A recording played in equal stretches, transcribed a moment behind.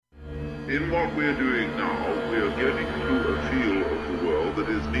In what we're doing now, we are getting to a feel of the world that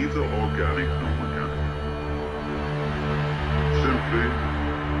is neither organic nor mechanical. Simply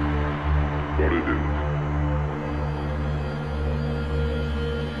what it is.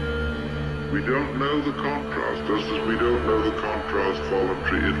 We don't know the contrast, just as we don't know the contrast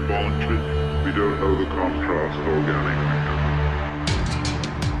voluntary, involuntary. We don't know the contrast organic mechanical.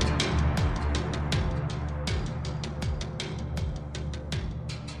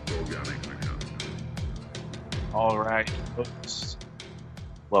 All right, folks.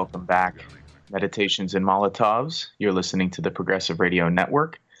 Welcome back. Meditations and Molotovs. You're listening to the Progressive Radio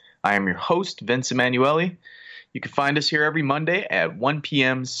Network. I am your host, Vince Emanuele. You can find us here every Monday at 1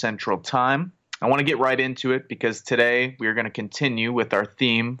 p.m. Central Time. I want to get right into it because today we are going to continue with our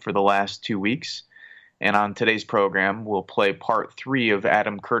theme for the last 2 weeks. And on today's program, we'll play part 3 of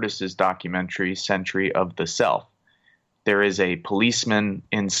Adam Curtis's documentary, Century of the Self. There is a policeman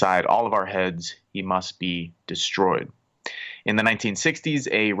inside all of our heads. He must be destroyed. In the 1960s,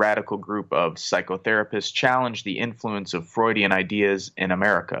 a radical group of psychotherapists challenged the influence of Freudian ideas in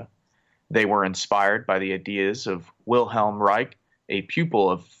America. They were inspired by the ideas of Wilhelm Reich, a pupil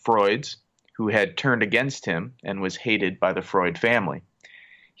of Freud's, who had turned against him and was hated by the Freud family.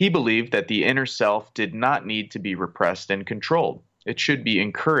 He believed that the inner self did not need to be repressed and controlled. It should be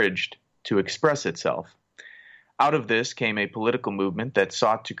encouraged to express itself. Out of this came a political movement that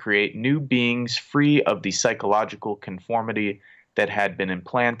sought to create new beings free of the psychological conformity that had been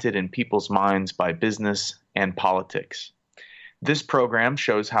implanted in people's minds by business and politics. This program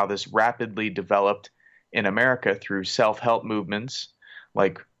shows how this rapidly developed in America through self-help movements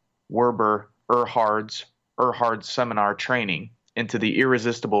like Werber, Erhard's seminar training into the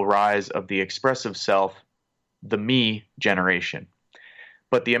irresistible rise of the expressive self, the me generation.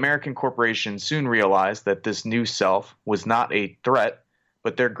 But the American corporations soon realized that this new self was not a threat,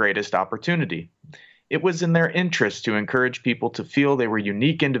 but their greatest opportunity. It was in their interest to encourage people to feel they were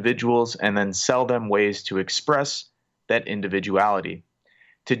unique individuals and then sell them ways to express that individuality.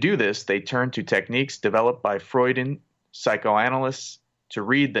 To do this, they turned to techniques developed by Freudian psychoanalysts to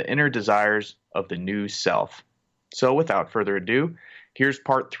read the inner desires of the new self. So without further ado, here's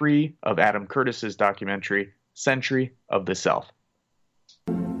part 3 of Adam Curtis's documentary, Century of the Self.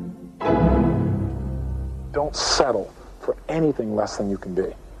 Don't settle for anything less than you can be.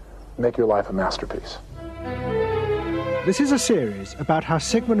 Make your life a masterpiece. This is a series about how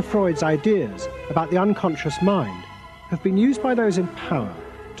Sigmund Freud's ideas about the unconscious mind have been used by those in power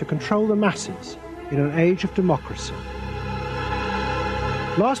to control the masses in an age of democracy.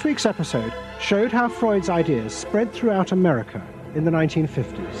 Last week's episode showed how Freud's ideas spread throughout America in the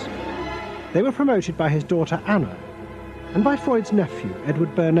 1950s. They were promoted by his daughter Anna and by Freud's nephew,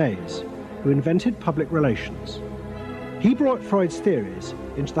 Edward Bernays, who invented public relations. He brought Freud's theories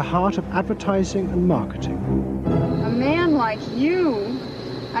into the heart of advertising and marketing. A man like you,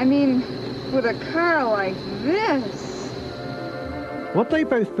 with a car like this. What they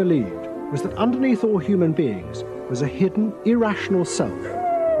both believed was that underneath all human beings was a hidden, irrational self,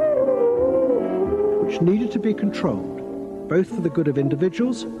 which needed to be controlled, both for the good of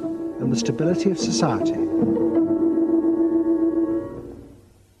individuals and the stability of society.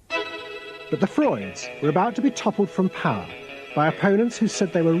 But the Freuds were about to be toppled from power by opponents who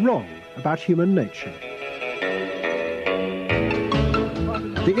said they were wrong about human nature.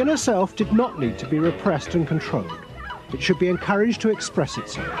 The inner self did not need to be repressed and controlled. It should be encouraged to express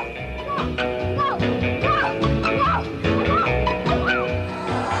itself.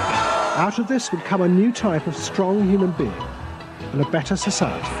 Out of this would come a new type of strong human being and a better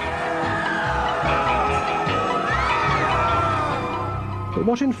society. But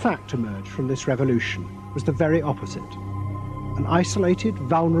what in fact emerged from this revolution was the very opposite. An isolated,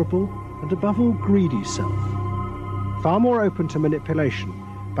 vulnerable, and above all greedy self, far more open to manipulation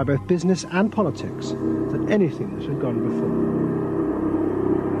by both business and politics than anything that had gone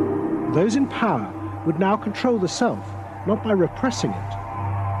before. Those in power would now control the self, not by repressing it,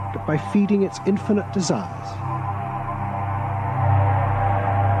 but by feeding its infinite desires.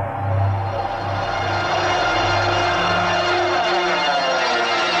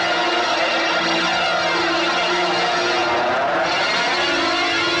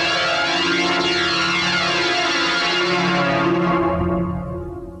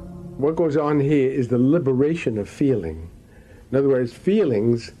 What goes on here is the liberation of feeling. In other words,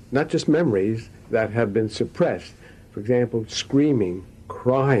 feelings, not just memories, that have been suppressed. For example, screaming,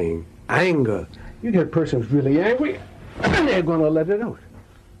 crying, anger. You get a person who's really angry, and they're going to let it out.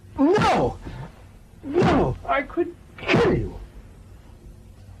 No! No! I could kill you.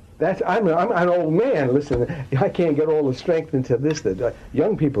 I'm an old man. Listen, I can't get all the strength into this that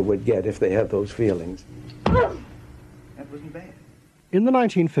young people would get if they had those feelings. That wasn't bad. In the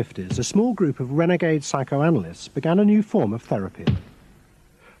 1950s, a small group of renegade psychoanalysts began a new form of therapy.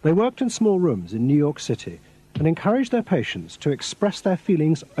 They worked in small rooms in New York City and encouraged their patients to express their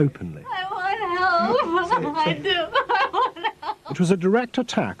feelings openly. I want help. I do. I want help. It was a direct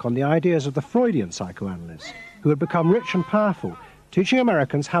attack on the ideas of the Freudian psychoanalysts, who had become rich and powerful, teaching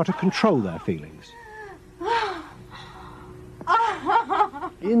Americans how to control their feelings.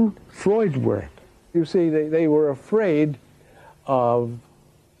 In Freud's work, you see, they were afraid of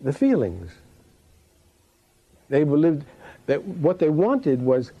the feelings. They believed that what they wanted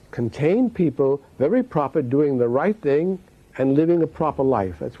was contained people, very proper, doing the right thing and living a proper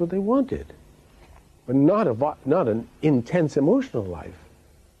life. That's what they wanted. But not an intense emotional life.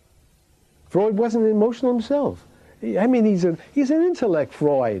 Freud wasn't emotional himself. I mean, he's an intellect,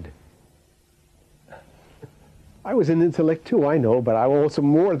 Freud. I was an intellect too, I know, but I'm also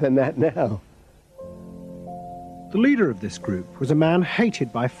more than that now. The leader of this group was a man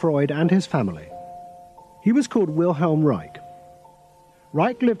hated by Freud and his family. He was called Wilhelm Reich.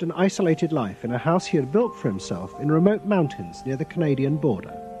 Reich lived an isolated life in a house he had built for himself in remote mountains near the Canadian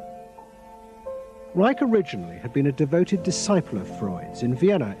border. Reich originally had been a devoted disciple of Freud's in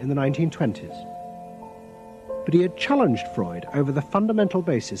Vienna in the 1920s. But he had challenged Freud over the fundamental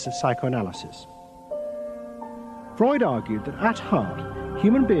basis of psychoanalysis. Freud argued that at heart,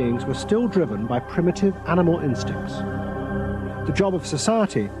 human beings were still driven by primitive animal instincts. The job of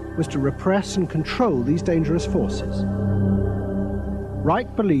society was to repress and control these dangerous forces.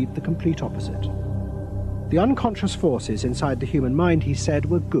 Reich believed the complete opposite. The unconscious forces inside the human mind, he said,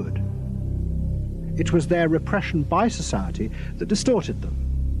 were good. It was their repression by society that distorted them.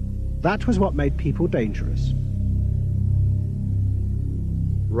 That was what made people dangerous.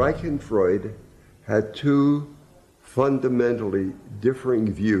 Reich and Freud had two fundamentally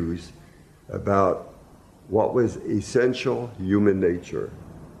differing views about what was essential human nature.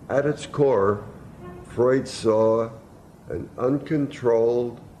 At its core, Freud saw an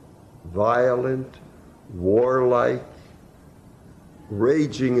uncontrolled, violent, warlike,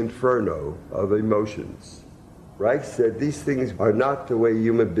 raging inferno of emotions. Reich said these things are not the way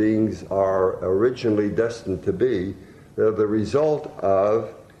human beings are originally destined to be. They're the result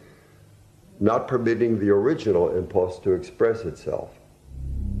of not permitting the original impulse to express itself.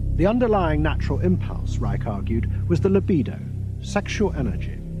 The underlying natural impulse, Reich argued, was the libido, sexual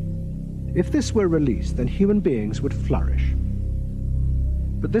energy. If this were released, then human beings would flourish.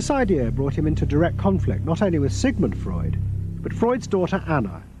 But this idea brought him into direct conflict not only with Sigmund Freud, but Freud's daughter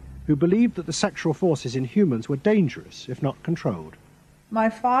Anna, who believed that the sexual forces in humans were dangerous if not controlled. My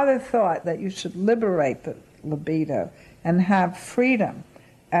father thought that you should liberate the libido and have freedom.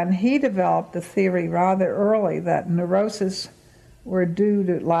 And he developed the theory rather early that neuroses were due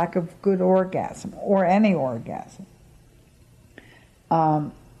to lack of good orgasm, or any orgasm.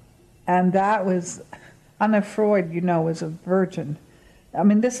 And that was, Anna Freud, was a virgin. I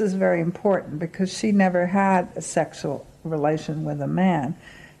mean, this is very important because she never had a sexual relation with a man.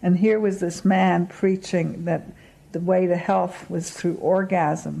 And here was this man preaching that the way to health was through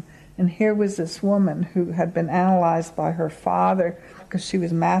orgasm. And here was this woman who had been analyzed by her father because she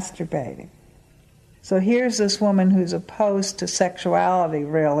was masturbating. So here's this woman who's opposed to sexuality,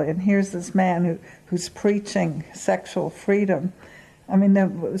 really, and here's this man who's preaching sexual freedom. I mean, there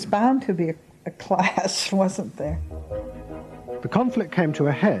was bound to be a clash, wasn't there? The conflict came to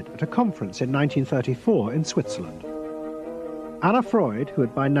a head at a conference in 1934 in Switzerland. Anna Freud, who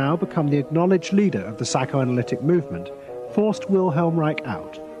had by now become the acknowledged leader of the psychoanalytic movement, forced Wilhelm Reich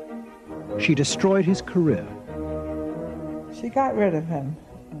out. She destroyed his career. She got rid of him,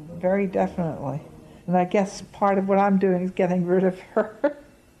 very definitely. And I guess part of what I'm doing is getting rid of her.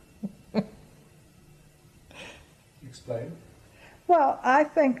 Explain. Well, I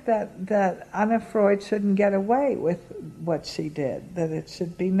think that Anna Freud shouldn't get away with what she did, that it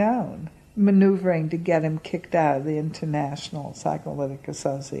should be known. Maneuvering to get him kicked out of the International Psychoanalytic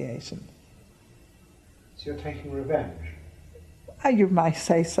Association. So you're taking revenge? You might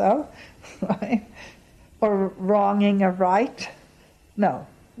say so, right? Or wronging a right. No,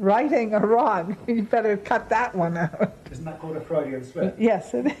 righting a wrong. You better cut that one out. Isn't that called a Freudian slip?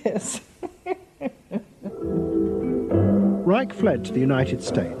 Yes, it is. Reich fled to the United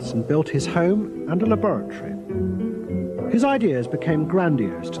States and built his home and a laboratory. His ideas became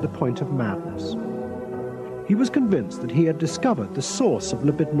grandiose to the point of madness. He was convinced that he had discovered the source of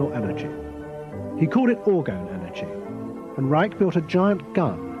libidinal energy. He called it orgone energy, and Reich built a giant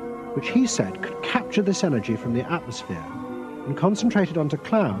gun, which he said could capture this energy from the atmosphere and concentrated onto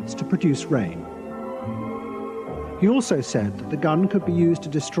clouds to produce rain. He also said that the gun could be used to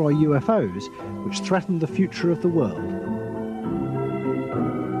destroy UFOs, which threatened the future of the world.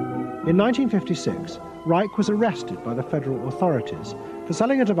 In 1956, Reich was arrested by the federal authorities for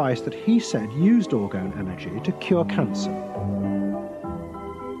selling a device that he said used orgone energy to cure cancer.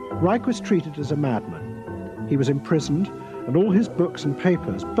 Reich was treated as a madman. He was imprisoned, and all his books and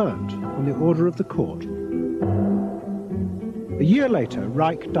papers burnt on the order of the court. A year later,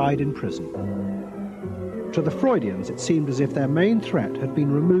 Reich died in prison. To the Freudians, it seemed as if their main threat had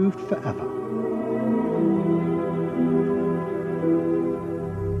been removed forever.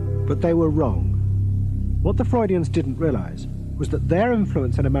 But they were wrong. What the Freudians didn't realize was that their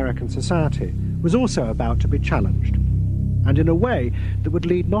influence in American society was also about to be challenged, and in a way that would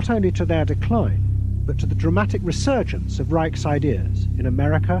lead not only to their decline, but to the dramatic resurgence of Reich's ideas in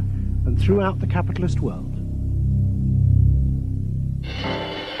America and throughout the capitalist world.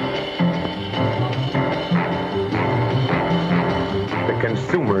 The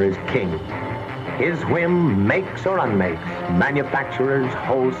consumer is king. His whim makes or unmakes manufacturers,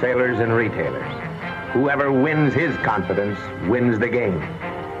 wholesalers, and retailers. Whoever wins his confidence wins the game.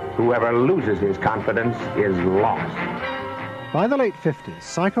 Whoever loses his confidence is lost. By the late 50s,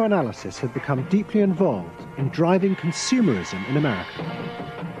 psychoanalysis had become deeply involved in driving consumerism in America.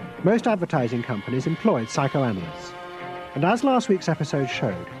 Most advertising companies employed psychoanalysts, and as last week's episode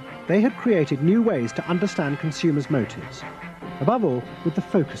showed, they had created new ways to understand consumers' motives, above all with the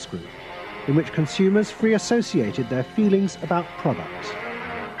focus group, in which consumers free associated their feelings about products.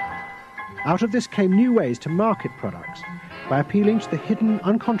 Out of this came new ways to market products by appealing to the hidden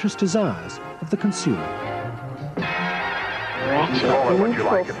unconscious desires of the consumer.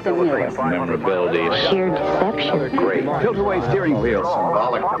 Memorability, sheer deception, great tilt-away steering wheel,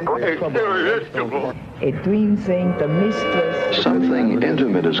 irresistible, a dream thing, the mistress. Something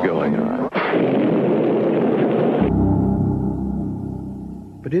intimate is going on.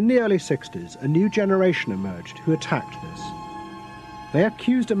 But in the early 60s, a new generation emerged who attacked this. They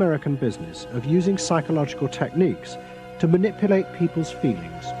accused American business of using psychological techniques to manipulate people's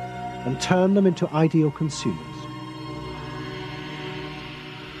feelings and turn them into ideal consumers.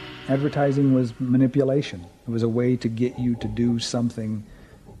 Advertising was manipulation. It was a way to get you to do something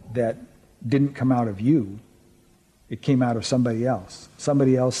that didn't come out of you. It came out of somebody else.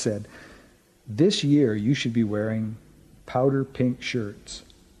 Somebody else said, this year you should be wearing powder pink shirts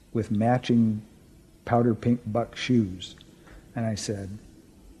with matching powder pink buck shoes. And I said,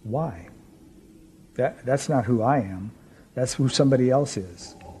 why? That's not who I am. That's who somebody else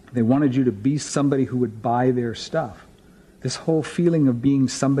is. They wanted you to be somebody who would buy their stuff. This whole feeling of being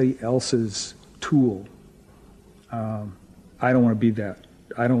somebody else's tool. I don't want to be that.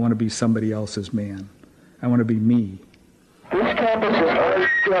 I don't want to be somebody else's man. I want to be me.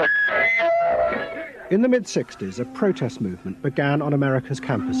 In the mid-60s, a protest movement began on America's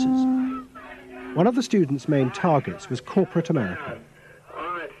campuses. One of the students' main targets was corporate America.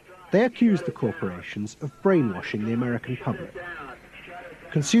 They accused the corporations of brainwashing the American public.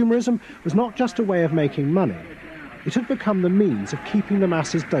 Consumerism was not just a way of making money. It had become the means of keeping the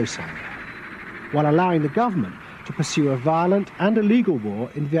masses docile, while allowing the government to pursue a violent and illegal war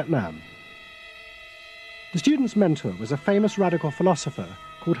in Vietnam. The student's mentor was a famous radical philosopher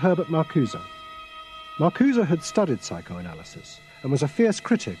called Herbert Marcuse. Marcuse had studied psychoanalysis and was a fierce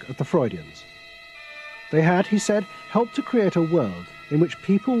critic of the Freudians. They had, he said, helped to create a world in which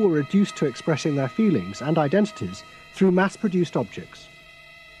people were reduced to expressing their feelings and identities through mass-produced objects.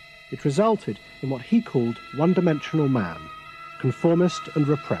 It resulted in what he called one-dimensional man, conformist and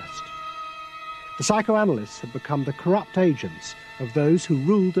repressed. The psychoanalysts had become the corrupt agents of those who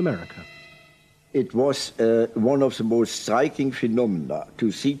ruled America. It was one of the most striking phenomena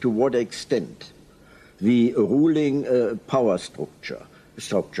to see to what extent the ruling power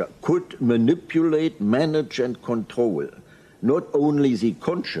structure could manipulate, manage and control not only the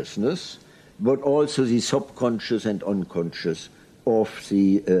consciousness, but also the subconscious and unconscious of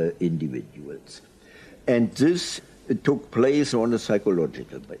the individuals. And this took place on a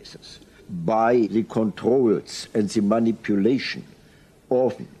psychological basis by the controls and the manipulation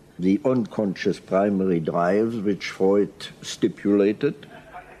of the unconscious primary drives which Freud stipulated.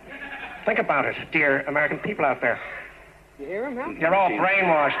 Think about it, dear American people out there. You hear him, huh? You're all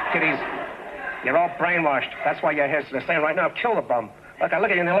brainwashed, kiddies. You're all brainwashed. That's why you're here. They're saying right now, kill the bum. Look, I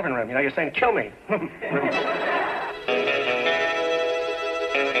look at you in the living room. You know, you're saying, kill me.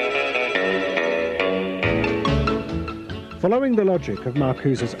 Following the logic of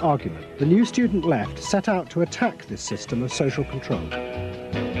Marcuse's argument, the new student left set out to attack this system of social control.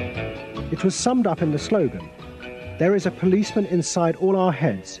 It was summed up in the slogan, there is a policeman inside all our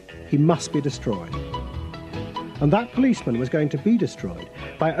heads. He must be destroyed. And that policeman was going to be destroyed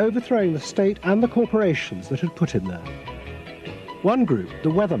by overthrowing the state and the corporations that had put him there. One group, the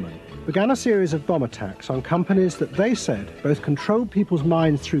Weathermen, began a series of bomb attacks on companies that they said both controlled people's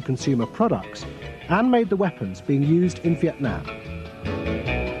minds through consumer products and made the weapons being used in Vietnam.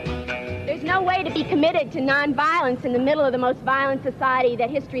 There's no way to be committed to nonviolence in the middle of the most violent society that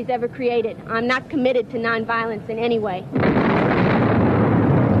history's ever created. I'm not committed to nonviolence in any way.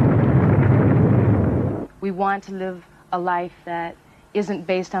 We want to live a life that isn't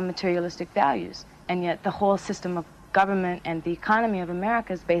based on materialistic values, and yet the whole system of government and the economy of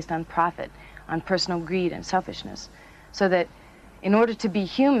America is based on profit, on personal greed and selfishness. So that in order to be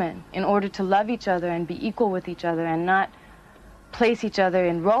human, in order to love each other and be equal with each other and not place each other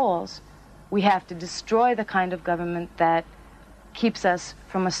in roles, we have to destroy the kind of government that keeps us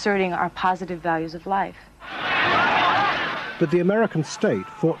from asserting our positive values of life. But the American state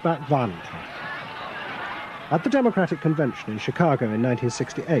fought back violently. At the Democratic Convention in Chicago in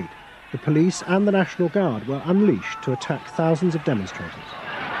 1968, the police and the National Guard were unleashed to attack thousands of demonstrators.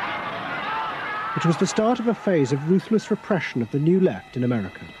 It was the start of a phase of ruthless repression of the New Left in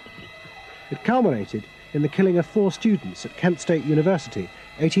America. It culminated in the killing of 4 students at Kent State University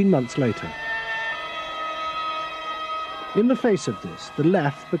 18 months later. In the face of this, the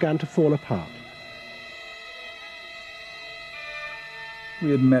left began to fall apart.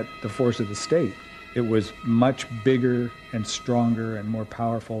 We had met the force of the state. It was much bigger and stronger and more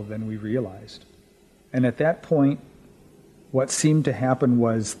powerful than we realized. And at that point, what seemed to happen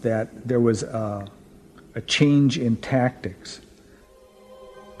was that there was a change in tactics.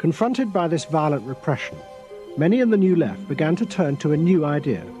 Confronted by this violent repression, many in the New Left began to turn to a new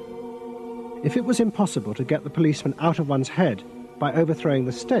idea. If it was impossible to get the policeman out of one's head by overthrowing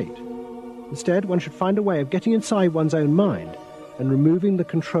the state, instead one should find a way of getting inside one's own mind and removing the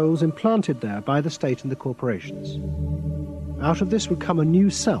controls implanted there by the state and the corporations. Out of this would come a new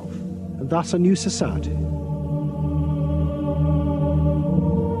self, and thus a new society.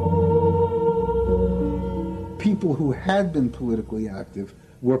 People who had been politically active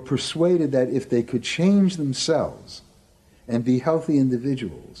were persuaded that if they could change themselves and be healthy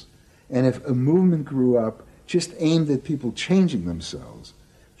individuals, and if a movement grew up just aimed at people changing themselves,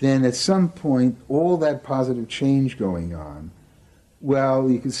 then at some point all that positive change going on, well,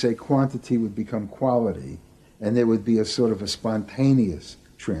 you could say quantity would become quality, and there would be a sort of a spontaneous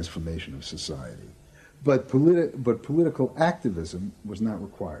transformation of society. But political activism was not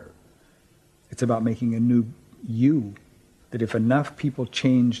required. It's about making a new you, that if enough people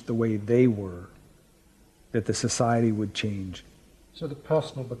changed the way they were, that the society would change. So the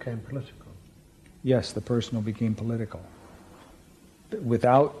personal became political? Yes, the personal became political.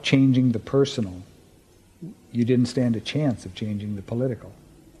 Without changing the personal, you didn't stand a chance of changing the political.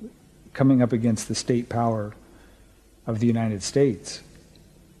 Coming up against the state power of the United States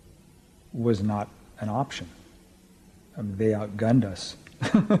was not an option. I mean, they outgunned us.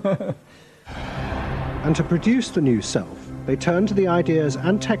 And to produce the new self, they turned to the ideas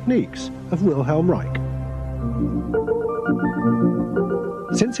and techniques of Wilhelm Reich.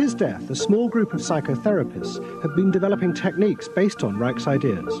 Since his death, a small group of psychotherapists have been developing techniques based on Reich's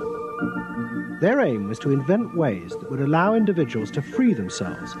ideas. Their aim was to invent ways that would allow individuals to free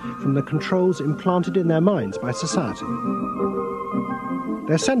themselves from the controls implanted in their minds by society.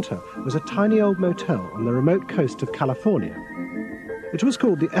 Their center was a tiny old motel on the remote coast of California. It was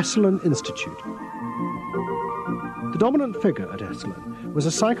called the Esalen Institute. The dominant figure at Esalen was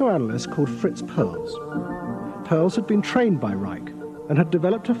a psychoanalyst called Fritz Perls. Perls had been trained by Reich and had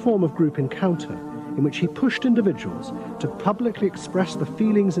developed a form of group encounter in which he pushed individuals to publicly express the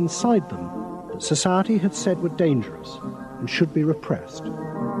feelings inside them that society had said were dangerous and should be repressed.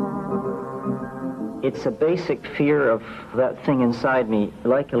 It's a basic fear of that thing inside me,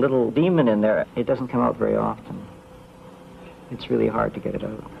 like a little demon in there. It doesn't come out very often. It's really hard to get it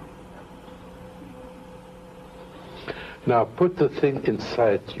out. Now put the thing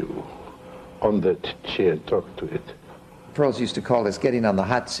inside you on that chair and talk to it. Perls used to call this getting on the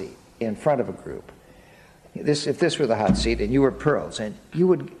hot seat in front of a group. If this were the hot seat and you were Perls, and you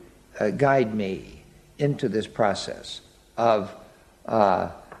would guide me into this process of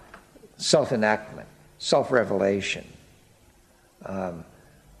self-enactment, self-revelation,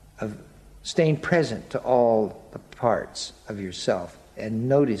 of staying present to all the parts of yourself and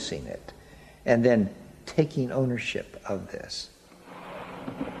noticing it, and then taking ownership of this.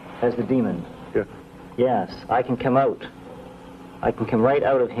 As the demon? Yeah. Yes, I can come out. I can come right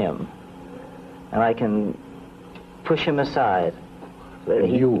out of him, and I can push him aside.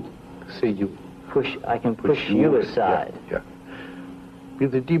 You, say you. push you aside. Yeah. Be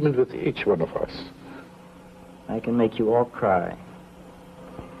the demon with each one of us. I can make you all cry.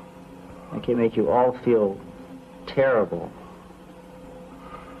 I can make you all feel terrible.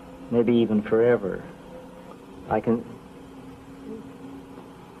 Maybe even forever. I can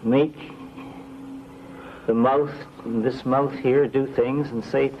make this mouth here, do things and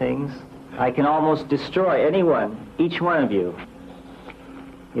say things. I can almost destroy anyone, each one of you,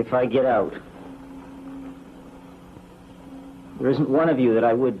 if I get out. There isn't one of you that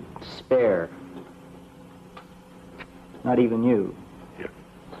I would spare. Not even you. Yeah.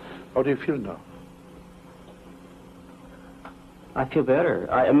 How do you feel now? I feel better.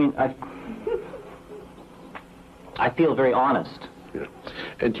 I feel very honest. Yeah.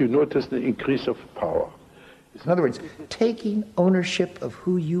 And you notice the increase of power. In other words, taking ownership of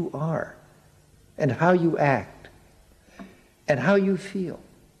who you are and how you act and how you feel.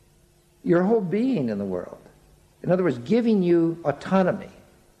 Your whole being in the world. In other words, giving you autonomy,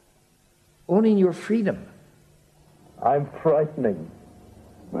 owning your freedom. I'm frightening.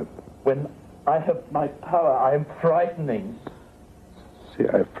 When I have my power, I am frightening. See,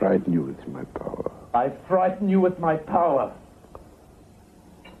 I frighten you with my power. I frighten you with my power.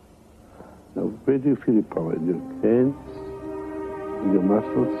 Now, where do you feel the power? In your hands? In your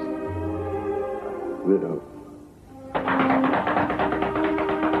muscles? Where else?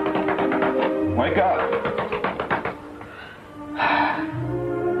 Wake up!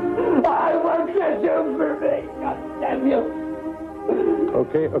 I want you to for me, God damn you!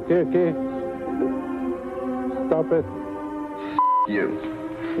 Okay. Stop it. You.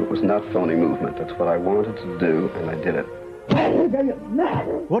 It was not phony movement. That's what I wanted to do, and I did it.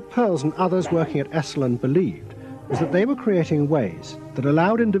 What Pearls and others working at Esalen believed was that they were creating ways that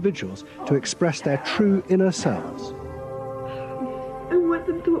allowed individuals to express their true inner selves. I want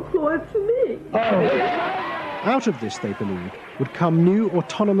them to applaud for me. Out of this, they believed, would come new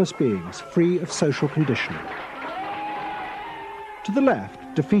autonomous beings free of social conditioning. To the left,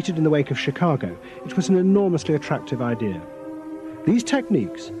 defeated in the wake of Chicago, it was an enormously attractive idea. These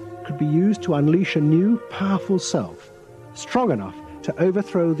techniques could be used to unleash a new, powerful self, strong enough to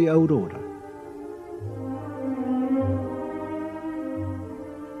overthrow the old order.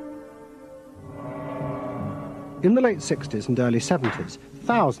 In the late 60s and early 70s,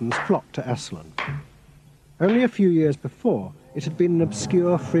 thousands flocked to Esalen. Only a few years before, it had been an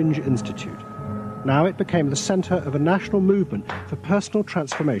obscure fringe institute. Now it became the center of a national movement for personal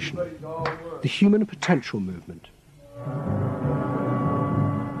transformation, the human potential movement.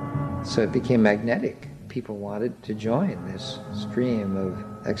 So it became magnetic. People wanted to join this stream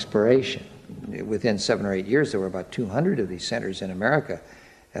of exploration. Within 7 or 8 years, there were about 200 of these centers in America,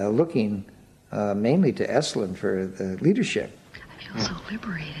 looking mainly to Esalen for the leadership. I feel so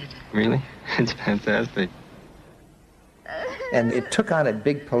liberated. Really? It's fantastic. And it took on a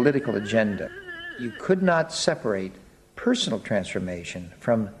big political agenda. You could not separate personal transformation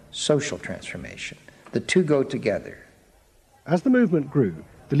from social transformation. The two go together. As the movement grew,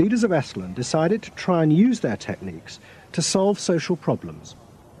 the leaders of Esalen decided to try and use their techniques to solve social problems.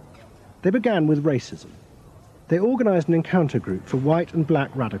 They began with racism. They organized an encounter group for white and black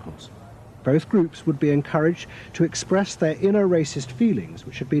radicals. Both groups would be encouraged to express their inner racist feelings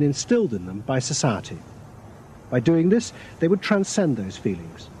which had been instilled in them by society. By doing this, they would transcend those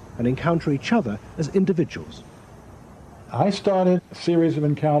feelings and encounter each other as individuals. I started a series of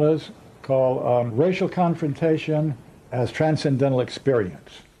encounters called Racial Confrontation as Transcendental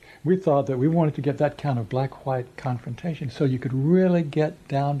Experience. We thought that we wanted to get that kind of black-white confrontation so you could really get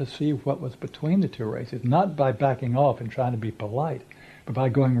down to see what was between the two races, not by backing off and trying to be polite, but by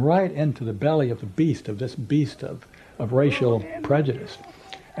going right into the belly of the beast, of this beast of racial prejudice.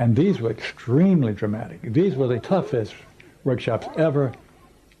 And these were extremely dramatic. These were the toughest workshops ever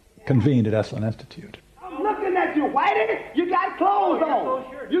convened at Esalen Institute. I'm looking at you, Whitey. You got clothes on.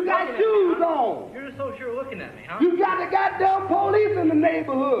 You got shoes on. You're so sure looking at me, huh? You got the goddamn police in the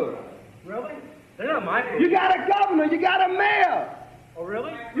neighborhood. Really? They're not my police. You got a governor. You got a mayor. Oh,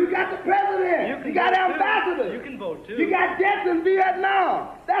 really? You got the president. You got ambassadors. You can vote, too. You got deaths in Vietnam.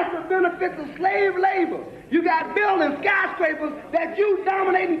 That's the benefits of slave labor. You got buildings, skyscrapers that you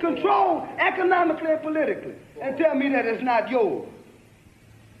dominate and control economically and politically. And tell me that it's not yours.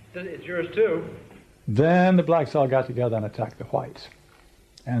 It's yours, too. Then the blacks all got together and attacked the whites.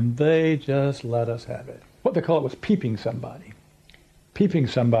 And they just let us have it. What they call it was peeping somebody. Peeping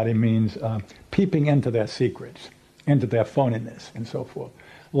somebody means peeping into their secrets, into their phoniness, and so forth.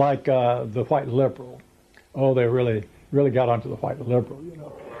 Like the white liberal. Oh, they really got onto the white liberal, you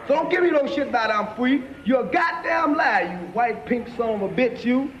know. So don't give me no shit about I'm free. You're a goddamn liar, you white pink son of a bitch,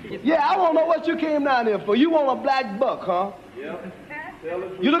 you. Yeah, I want to know what you came down here for. You want a black buck, huh? Yeah.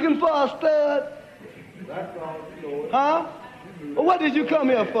 You looking for a stud? Huh? Well, what did you come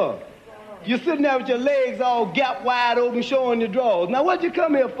here for? You're sitting there with your legs all gap wide open, showing your drawers. Now, what did you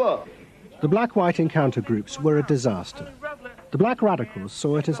come here for? The black-white encounter groups were a disaster. The black radicals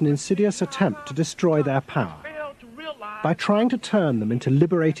saw it as an insidious attempt to destroy their power. By trying to turn them into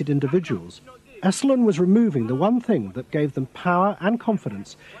liberated individuals, Esalen was removing the one thing that gave them power and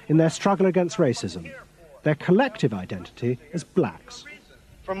confidence in their struggle against racism, their collective identity as blacks.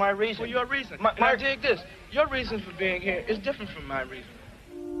 For my reason. For your reason. Now dig this. Your reason for being here is different from my reason.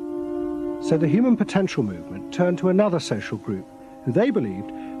 So the human potential movement turned to another social group who they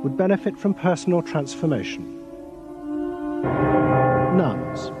believed would benefit from personal transformation.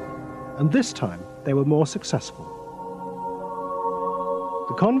 Nuns. And this time they were more successful.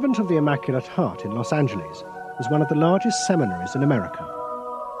 The Convent of the Immaculate Heart in Los Angeles was one of the largest seminaries in America.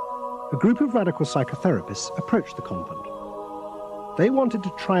 A group of radical psychotherapists approached the convent. They wanted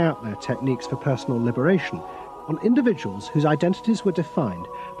to try out their techniques for personal liberation on individuals whose identities were defined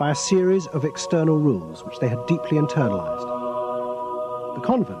by a series of external rules which they had deeply internalized. The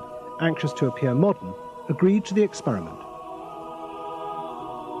convent, anxious to appear modern, agreed to the experiment.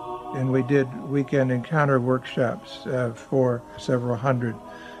 And we did weekend encounter workshops for several hundred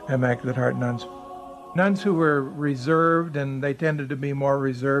Immaculate Heart nuns. Nuns who were reserved, and they tended to be more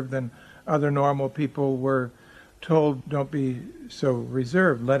reserved than other normal people, were told, don't be so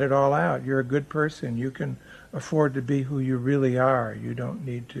reserved, let it all out. You're a good person. You can afford to be who you really are. You don't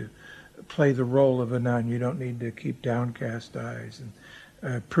need to play the role of a nun. You don't need to keep downcast eyes.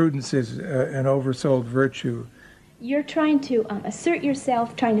 And prudence is an oversold virtue. You're trying to assert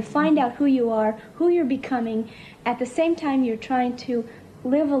yourself, trying to find out who you are, who you're becoming. At the same time, you're trying to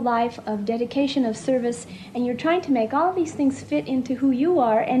live a life of dedication, of service, and you're trying to make all these things fit into who you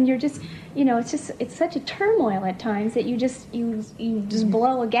are, and you're just, you know, it's such a turmoil at times that you just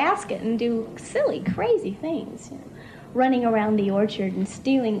blow a gasket and do silly, crazy things, you know. Running around the orchard and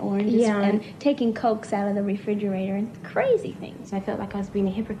stealing oranges and taking Cokes out of the refrigerator and crazy things. I felt like I was being a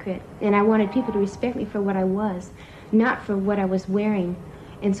hypocrite, and I wanted people to respect me for what I was, not for what I was wearing,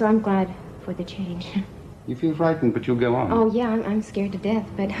 and so I'm glad for the change. You feel frightened, but you'll go on. Oh, yeah, I'm scared to death,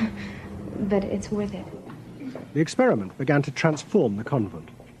 but it's worth it. The experiment began to transform the convent.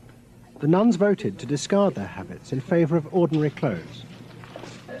 The nuns voted to discard their habits in favor of ordinary clothes.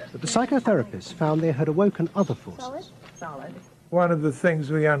 But the psychotherapists found they had awoken other forces. Solid. One of the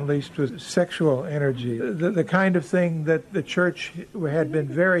things we unleashed was sexual energy, the kind of thing that the church had been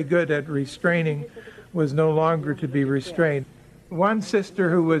very good at restraining was no longer to be restrained. One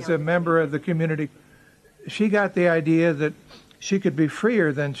sister who was a member of the community, she got the idea that she could be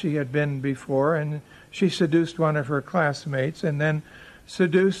freer than she had been before, and she seduced one of her classmates and then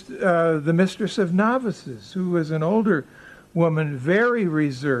seduced the mistress of novices, who was an older woman, very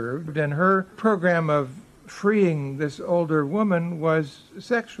reserved, and her program of freeing this older woman was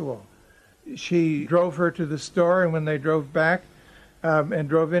sexual. She drove her to the store, and when they drove back and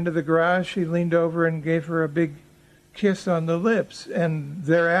drove into the garage, she leaned over and gave her a big kiss on the lips, and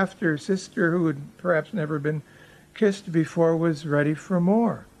thereafter, sister, who had perhaps never been kissed before, was ready for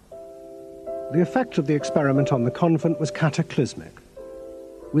more. The effect of the experiment on the convent was cataclysmic.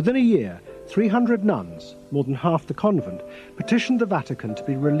 Within a year, 300 nuns, more than half the convent, petitioned the Vatican to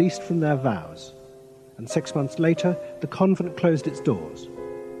be released from their vows. And 6 months later, the convent closed its doors.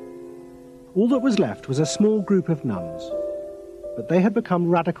 All that was left was a small group of nuns, but they had become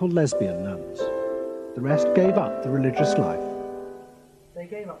radical lesbian nuns. The rest gave up the religious life. They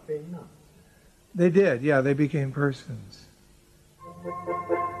gave up being nuns. They did, yeah, they became persons.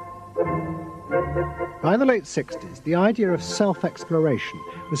 By the late 60s, the idea of self-exploration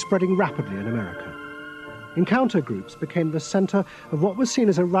was spreading rapidly in America. Encounter groups became the center of what was seen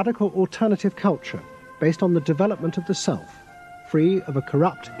as a radical alternative culture based on the development of the self, free of a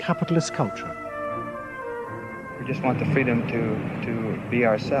corrupt capitalist culture. We just want the freedom to be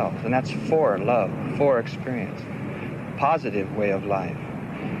ourselves, and that's for love, for experience, positive way of life.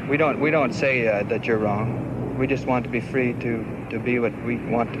 We don't say that you're wrong. We just want to be free to be what we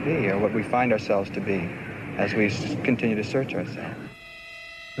want to be, or what we find ourselves to be, as we continue to search ourselves.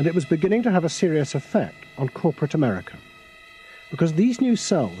 And it was beginning to have a serious effect on corporate America, because these new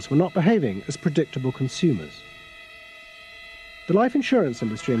selves were not behaving as predictable consumers. The life insurance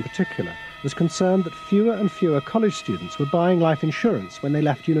industry in particular was concerned that fewer and fewer college students were buying life insurance when they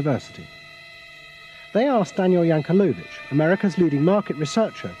left university. They asked Daniel Yankelovich, America's leading market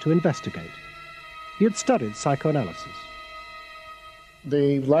researcher, to investigate. He had studied psychoanalysis.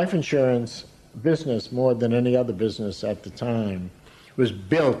 The life insurance business, more than any other business at the time, was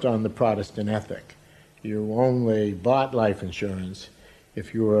built on the Protestant ethic. You only bought life insurance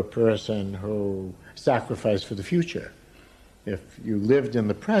if you were a person who sacrificed for the future. If you lived in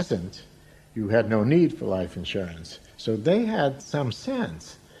the present, you had no need for life insurance. So they had some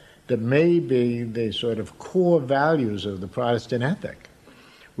sense that maybe the sort of core values of the Protestant ethic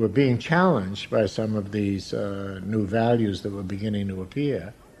were being challenged by some of these new values that were beginning to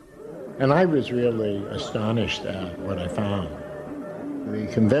appear. And I was really astonished at what I found. The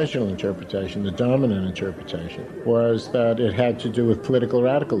conventional interpretation, the dominant interpretation, was that it had to do with political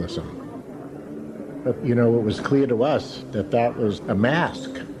radicalism. But, it was clear to us that that was a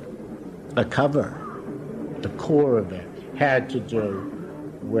mask, a cover. The core of it had to do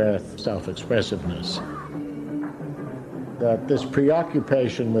with self-expressiveness. That this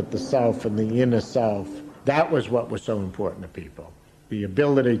preoccupation with the self and the inner self, that was what was so important to people. The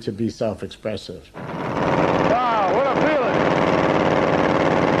ability to be self-expressive. Wow, what a feeling!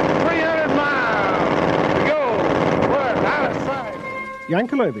 300 miles to go. What out of sight.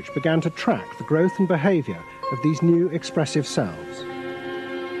 Yankelovich began to track the growth and behavior of these new expressive selves.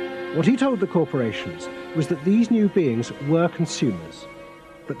 What he told the corporations was that these new beings were consumers,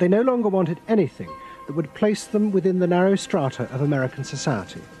 but they no longer wanted anything that would place them within the narrow strata of American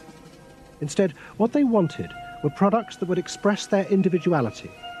society. Instead, what they wanted were products that would express their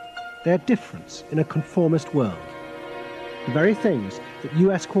individuality, their difference in a conformist world, the very things that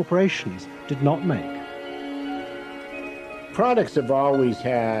US corporations did not make. Products have always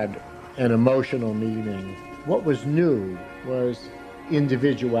had an emotional meaning. What was new was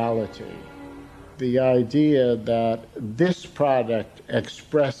individuality. The idea that this product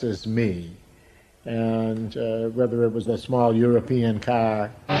expresses me, and whether it was a small European car,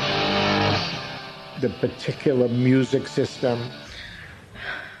 the particular music system,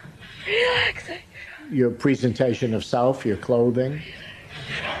 Relaxing. your presentation of self, your clothing.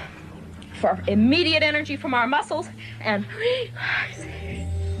 For immediate energy from our muscles and relaxing.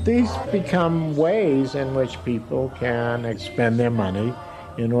 These become ways in which people can spend their money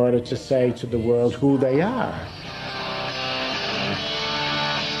in order to say to the world who they are.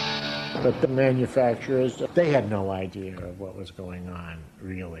 But the manufacturers, they had no idea of what was going on,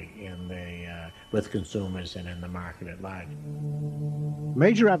 really, with consumers and in the market at large.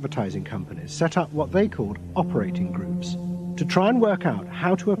 Major advertising companies set up what they called operating groups to try and work out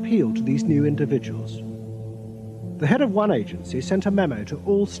how to appeal to these new individuals. The head of one agency sent a memo to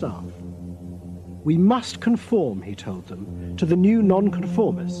all staff. We must conform, he told them, to the new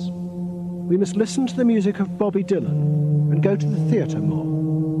nonconformists. We must listen to the music of Bobby Dylan and go to the theatre more.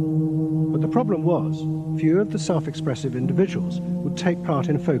 But the problem was, few of the self-expressive individuals would take part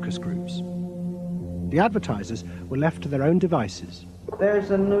in focus groups. The advertisers were left to their own devices.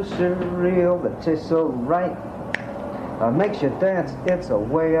 There's a new cereal that tastes so right. Makes you dance, it's a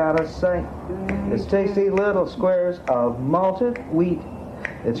way out of sight. It's tasty little squares of malted wheat.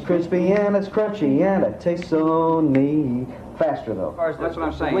 It's crispy and it's crunchy and it tastes so neat. Faster though. That's what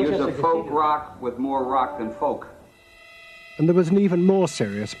I'm saying. Use a folk rock with more rock than folk. And there was an even more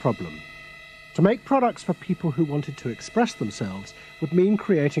serious problem. To make products for people who wanted to express themselves would mean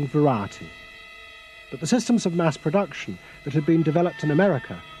creating variety. But the systems of mass production that had been developed in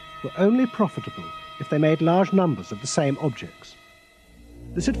America were only profitable if they made large numbers of the same objects.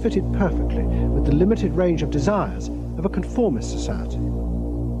 This had fitted perfectly with the limited range of desires of a conformist society.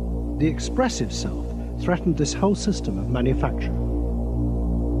 The expressive self threatened this whole system of manufacture.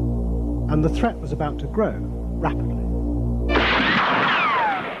 And the threat was about to grow rapidly.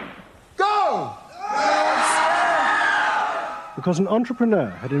 Go! Because an entrepreneur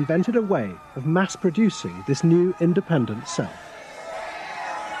had invented a way of mass-producing this new independent self.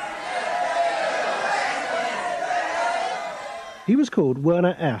 He was called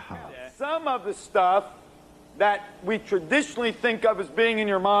Werner Erhard. Some of the stuff that we traditionally think of as being in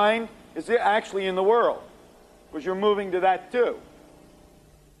your mind is actually in the world, because you're moving to that too.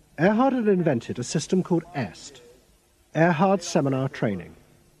 Erhard had invented a system called EST, Erhard Seminar Training.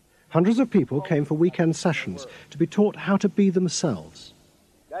 Hundreds of people came for weekend sessions to be taught how to be themselves.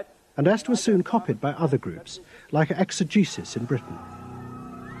 And EST was soon copied by other groups, like Exegesis in Britain.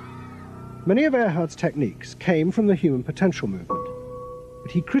 Many of Erhard's techniques came from the human potential movement,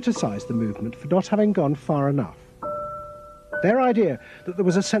 but he criticized the movement for not having gone far enough. Their idea that there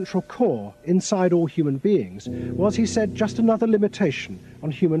was a central core inside all human beings was, he said, just another limitation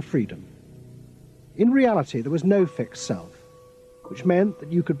on human freedom. In reality, there was no fixed self, which meant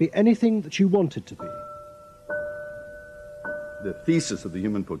that you could be anything that you wanted to be. The thesis of the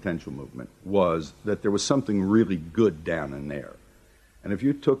human potential movement was that there was something really good down in there. And if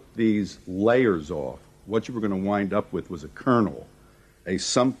you took these layers off, what you were going to wind up with was a kernel, a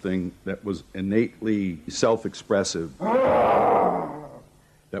something that was innately self-expressive,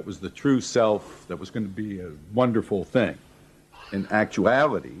 that was the true self, that was going to be a wonderful thing. In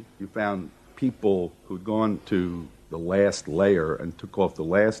actuality, you found people who'd gone to the last layer and took off the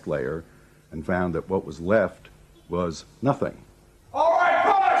last layer and found that what was left was nothing. All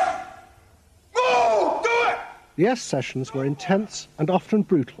right, push! Move! Do it! The S sessions were intense and often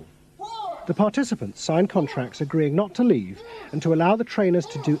brutal. The participants signed contracts agreeing not to leave and to allow the trainers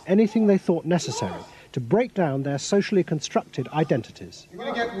to do anything they thought necessary to break down their socially constructed identities. You're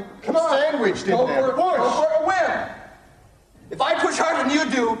going to get sandwiched in there. Go for a win. If I push harder than you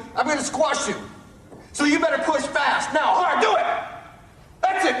do, I'm going to squash you. So you better push fast. Now, hard, do it!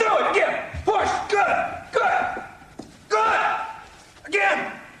 That's it, do it again. Push, good.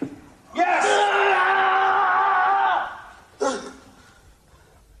 Again. Yes.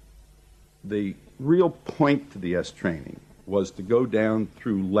 The real point to the S training was to go down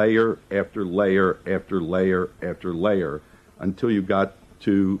through layer after layer after layer after layer until you got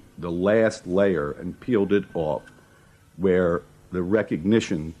to the last layer and peeled it off, where the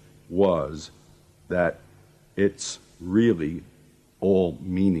recognition was that it's really all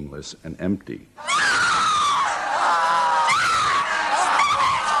meaningless and empty.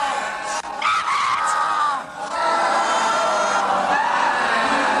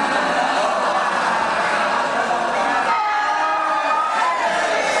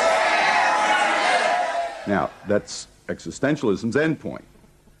 Now, that's existentialism's endpoint.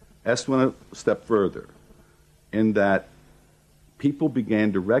 S went a step further in that people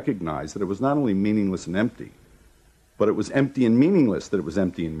began to recognize that it was not only meaningless and empty, but it was empty and meaningless that it was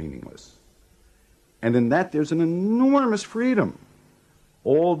empty and meaningless. And in that, there's an enormous freedom.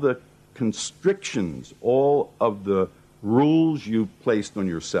 All the constrictions, all of the rules you've placed on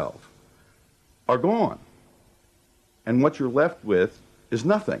yourself are gone. And what you're left with is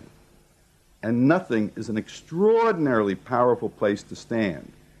nothing. And nothing is an extraordinarily powerful place to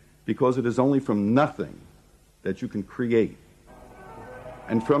stand, because it is only from nothing that you can create.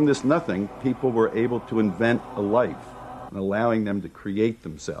 And from this nothing, people were able to invent a life, and allowing them to create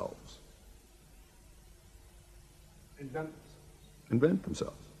themselves. Invent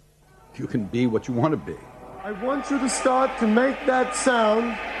themselves. You can be what you want to be. I want you to start to make that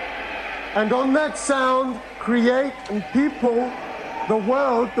sound, and on that sound, create and people the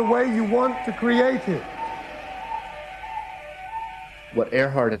world the way you want to create it. What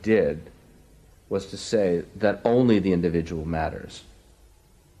Erhard did was to say that only the individual matters,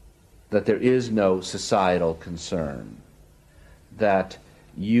 that there is no societal concern, that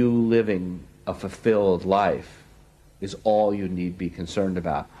you living a fulfilled life is all you need be concerned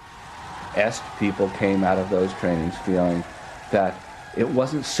about. Est people came out of those trainings feeling that it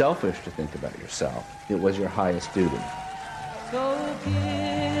wasn't selfish to think about yourself, it was your highest duty. So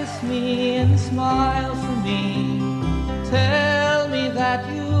kiss me and smile for me. Tell me that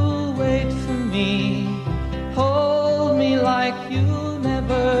you'll wait for me. Hold me like you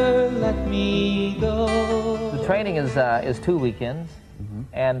never let me go. The training is 2 weekends,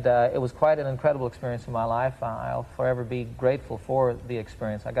 and it was quite an incredible experience in my life. I'll forever be grateful for the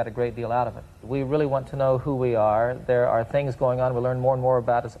experience. I got a great deal out of it. We really want to know who we are. There are things going on. We learn more and more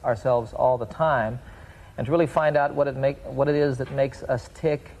about ourselves all the time. And to really find out what it is that makes us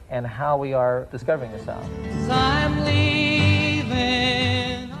tick and how we are discovering ourselves. I'm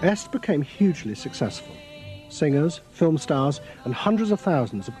leaving. Est became hugely successful. Singers, film stars, and hundreds of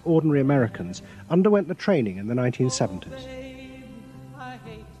thousands of ordinary Americans underwent the training in the 1970s.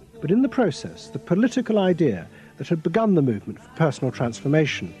 But in the process, the political idea that had begun the movement for personal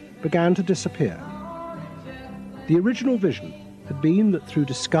transformation began to disappear. The original vision had been that through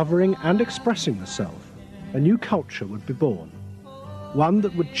discovering and expressing the self, a new culture would be born, one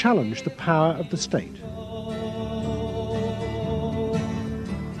that would challenge the power of the state.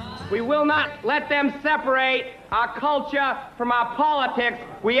 We will not let them separate our culture from our politics.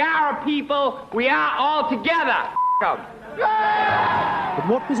 We are a people. We are all together. But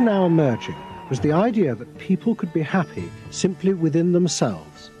what was now emerging was the idea that people could be happy simply within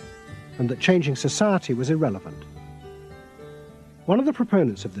themselves, and that changing society was irrelevant. One of the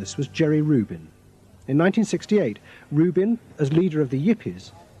proponents of this was Jerry Rubin. In 1968, Rubin, as leader of the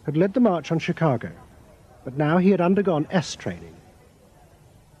Yippies, had led the march on Chicago, but now he had undergone S training.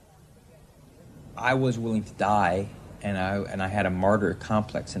 I was willing to die, and I had a martyr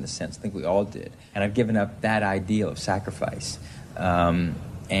complex in a sense. I think we all did. And I've given up that ideal of sacrifice. And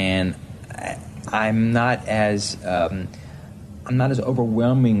I'm not as I'm not as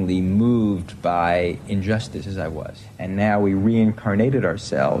overwhelmingly moved by injustice as I was. And now we reincarnated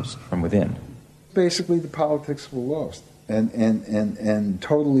ourselves from within. Basically, the politics were lost and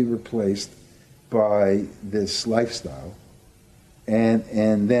totally replaced by this lifestyle,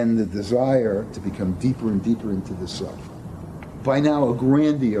 and then the desire to become deeper and deeper into the self. By now, a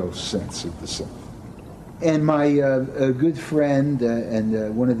grandiose sense of the self. And my good friend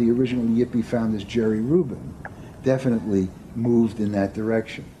and one of the original Yippie founders, Jerry Rubin, definitely moved in that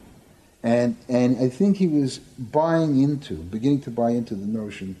direction. And I think he was beginning to buy into the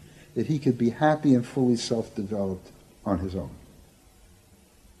notion that he could be happy and fully self-developed on his own.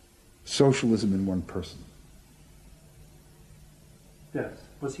 Socialism in one person. Yes.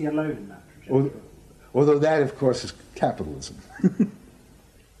 Was he alone in that trajectory? Although that, of course, is capitalism.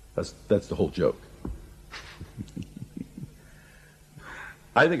 That's the whole joke.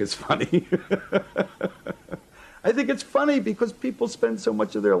 I think it's funny. I think it's funny because people spend so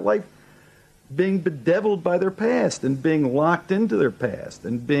much of their life being bedeviled by their past and being locked into their past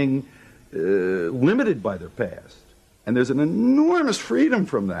and being limited by their past. And there's an enormous freedom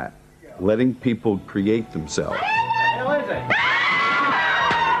from that, letting people create themselves.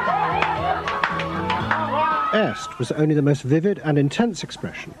 Est was only the most vivid and intense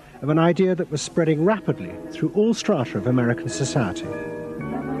expression of an idea that was spreading rapidly through all strata of American society.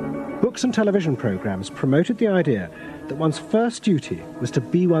 Books and television programs promoted the idea that one's first duty was to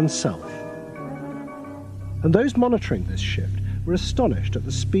be oneself. And those monitoring this shift were astonished at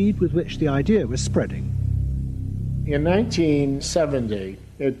the speed with which the idea was spreading. In 1970,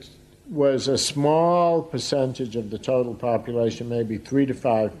 it was a small percentage of the total population, maybe 3 to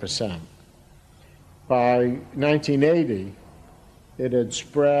 5%. By 1980, it had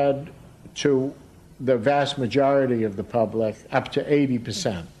spread to the vast majority of the public, up to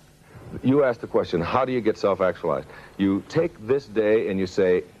 80%. You asked the question, how do you get self-actualized? You take this day and you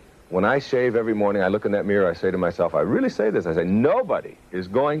say, when I shave every morning, I look in that mirror, I say to myself, I really say this, I say, nobody is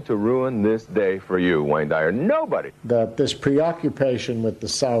going to ruin this day for you, Wayne Dyer, nobody. That this preoccupation with the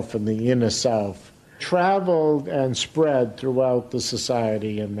self and the inner self traveled and spread throughout the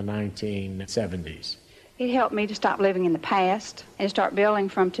society in the 1970s. It helped me to stop living in the past and start building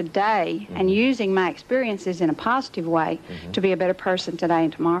from today and using my experiences in a positive way to be a better person today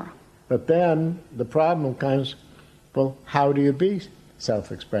and tomorrow. But then the problem comes, well, how do you be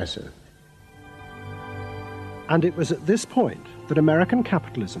self-expressive? And it was at this point that American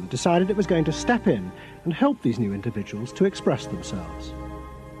capitalism decided it was going to step in and help these new individuals to express themselves.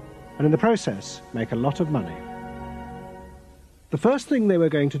 And in the process, make a lot of money. The first thing they were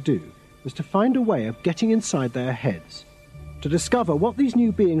going to do was to find a way of getting inside their heads, to discover what these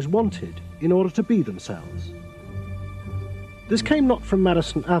new beings wanted in order to be themselves. This came not from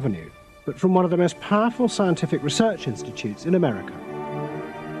Madison Avenue, but from one of the most powerful scientific research institutes in America.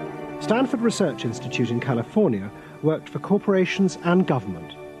 Stanford Research Institute in California worked for corporations and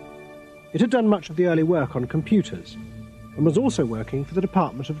government. It had done much of the early work on computers, and was also working for the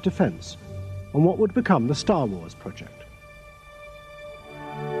Department of Defense on what would become the Star Wars project.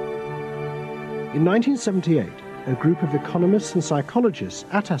 In 1978, a group of economists and psychologists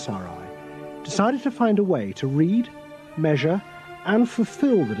at SRI decided to find a way to read, measure, and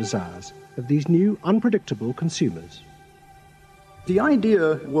fulfill the desires of these new, unpredictable consumers. The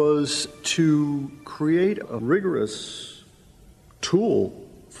idea was to create a rigorous tool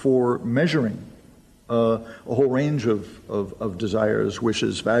for measuring a whole range of desires,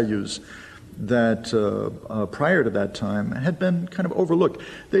 wishes, values that prior to that time had been kind of overlooked.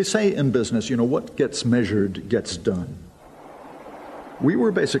 They say in business, what gets measured gets done. We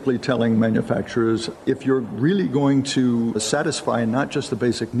were basically telling manufacturers, if you're really going to satisfy not just the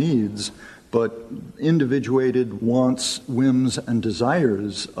basic needs, but individuated wants, whims, and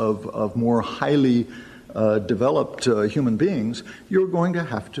desires of more highly developed human beings, you're going to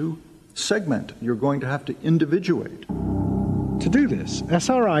have to segment. You're going to have to individuate. To do this,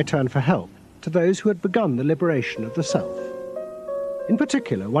 SRI turned for help to those who had begun the liberation of the self. In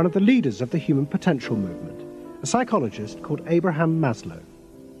particular, one of the leaders of the human potential movement, a psychologist called Abraham Maslow.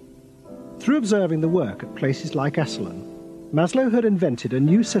 Through observing the work at places like Esalen, Maslow had invented a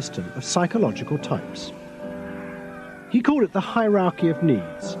new system of psychological types. He called it the hierarchy of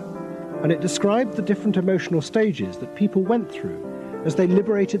needs, and it described the different emotional stages that people went through as they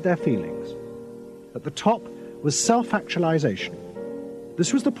liberated their feelings. At the top was self-actualization.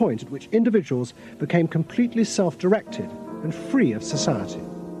 This was the point at which individuals became completely self-directed and free of society.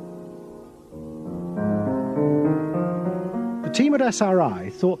 The team at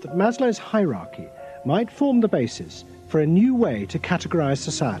SRI thought that Maslow's hierarchy might form the basis for a new way to categorize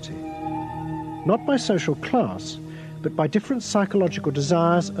society, not by social class, but by different psychological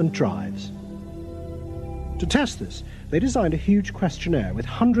desires and drives. To test this, they designed a huge questionnaire with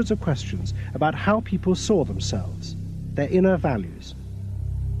hundreds of questions about how people saw themselves, their inner values.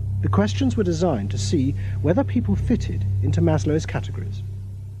 The questions were designed to see whether people fitted into Maslow's categories.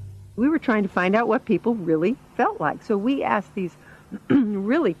 We were trying to find out what people really felt like. So we asked these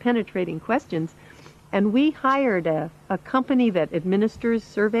really penetrating questions, and we hired a company that administers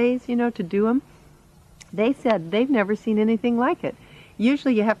surveys, to do them. They said they've never seen anything like it.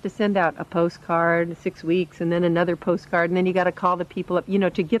 Usually you have to send out a postcard 6 weeks and then another postcard, and then you got to call the people up,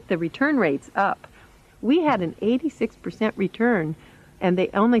 to get the return rates up. We had an 86% return, and they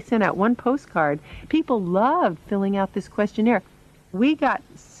only sent out one postcard. People loved filling out this questionnaire. We got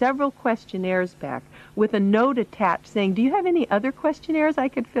several questionnaires back with a note attached saying, do you have any other questionnaires I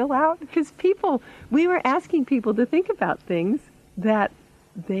could fill out? Because we were asking people to think about things that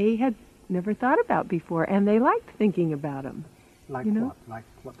they had never thought about before, and they liked thinking about them. Like what? Like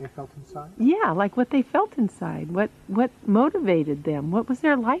what they felt inside? Yeah, like what they felt inside. What motivated them? What was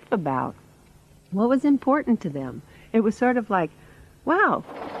their life about? What was important to them? It was sort of like, wow.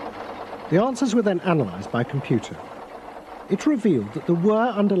 The answers were then analysed by computer. It revealed that there were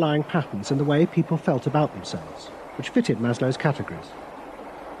underlying patterns in the way people felt about themselves, which fitted Maslow's categories.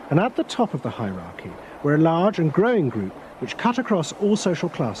 And at the top of the hierarchy were a large and growing group which cut across all social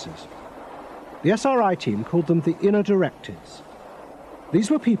classes. The SRI team called them the inner directives. These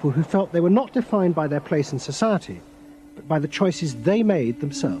were people who felt they were not defined by their place in society, but by the choices they made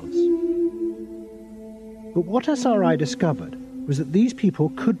themselves. But what SRI discovered was that these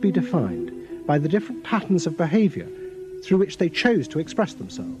people could be defined by the different patterns of behaviour through which they chose to express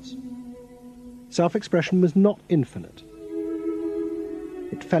themselves. Self-expression was not infinite.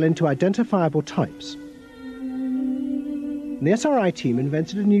 It fell into identifiable types. And the SRI team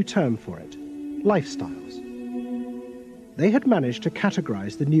invented a new term for it: lifestyles. They had managed to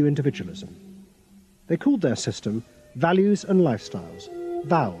categorize the new individualism. They called their system Values and Lifestyles,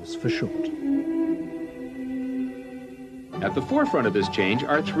 VALS for short. At the forefront of this change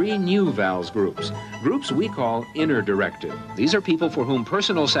are three new VALS groups we call inner directive. These are people for whom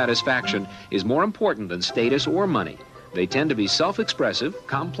personal satisfaction is more important than status or money. They tend to be self-expressive,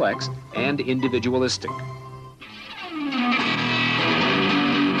 complex, and individualistic.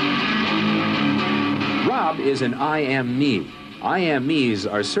 Rob is an I am me. I am me's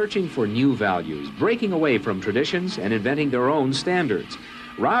are searching for new values, breaking away from traditions and inventing their own standards.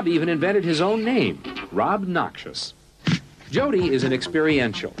 Rob even invented his own name, Rob Noxious. Jody is an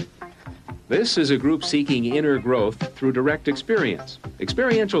experiential. This is a group seeking inner growth through direct experience.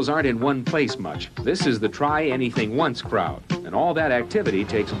 Experientials aren't in one place much. This is the try-anything-once crowd, and all that activity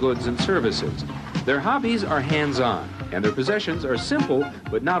takes goods and services. Their hobbies are hands-on, and their possessions are simple,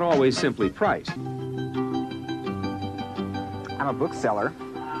 but not always simply priced. I'm a bookseller.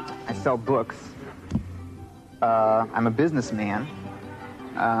 I sell books. I'm a businessman.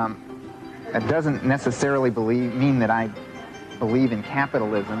 That doesn't necessarily mean that I believe in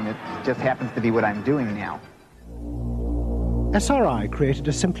capitalism. It just happens to be what I'm doing now. SRI created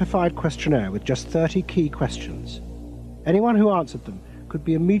a simplified questionnaire with just 30 key questions. Anyone who answered them could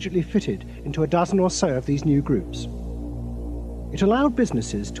be immediately fitted into a dozen or so of these new groups. It allowed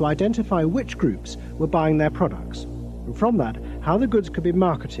businesses to identify which groups were buying their products, and from that, how the goods could be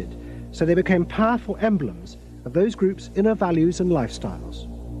marketed, so they became powerful emblems of those groups' inner values and lifestyles.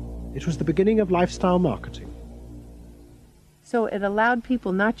 It was the beginning of lifestyle marketing. So it allowed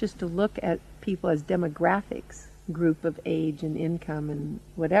people not just to look at people as demographics, group of age and income and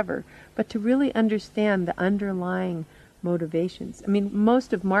whatever, but to really understand the underlying motivations. I mean,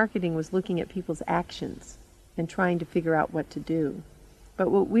 most of marketing was looking at people's actions and trying to figure out what to do.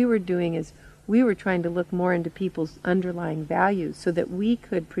 But what we were doing is we were trying to look more into people's underlying values so that we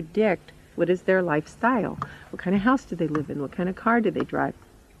could predict what is their lifestyle, what kind of house do they live in, what kind of car do they drive.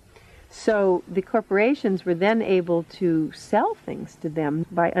 So the corporations were then able to sell things to them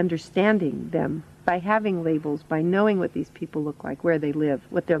by understanding them, by having labels, by knowing what these people look like, where they live,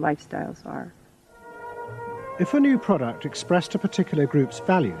 what their lifestyles are. If a new product expressed a particular group's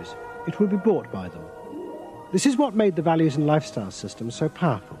values, it would be bought by them. This is what made the values and lifestyle system so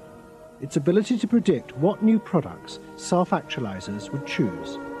powerful: its ability to predict what new products self-actualizers would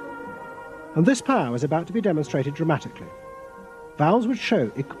choose. And this power was about to be demonstrated dramatically. VALS would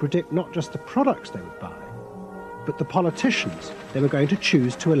show it could predict not just the products they would buy, but the politicians they were going to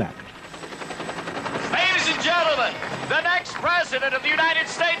choose to elect. Ladies and gentlemen, the next president of the United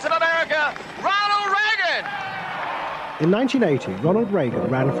States of America, Ronald Reagan! In 1980, Ronald Reagan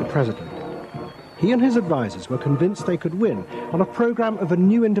ran for president. He and his advisors were convinced they could win on a program of a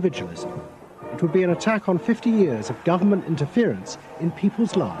new individualism. it would be an attack on 50 years of government interference in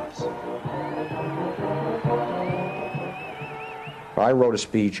people's lives. I wrote a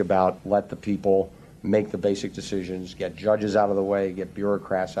speech about let the people make the basic decisions, get judges out of the way, get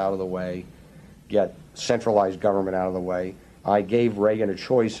bureaucrats out of the way, get centralized government out of the way. I gave Reagan a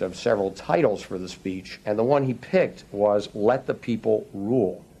choice of several titles for the speech, and the one he picked was let the people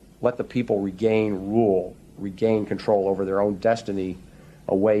rule. Let the people regain rule, regain control over their own destiny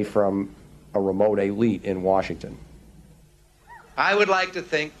away from a remote elite in Washington. I would like to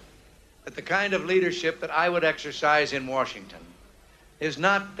think that the kind of leadership that I would exercise in Washington is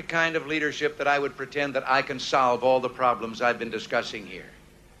not the kind of leadership that I would pretend that I can solve all the problems I've been discussing here,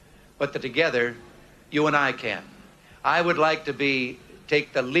 but that together, you and I can. I would like to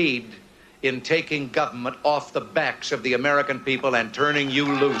take the lead in taking government off the backs of the American people and turning you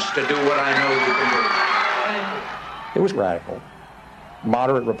loose to do what I know you can do. It was radical.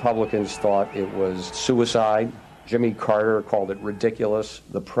 Moderate Republicans thought it was suicide. Jimmy Carter called it ridiculous.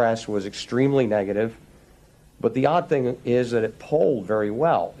 The press was extremely negative. But the odd thing is that it polled very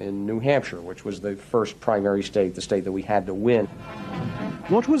well in New Hampshire, which was the first primary state, the state that we had to win.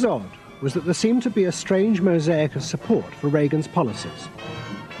 What was odd was that there seemed to be a strange mosaic of support for Reagan's policies.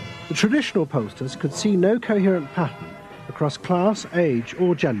 The traditional pollsters could see no coherent pattern across class, age,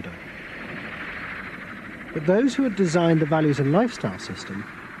 or gender. But those who had designed the values and lifestyle system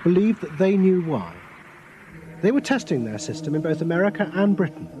believed that they knew why. They were testing their system in both America and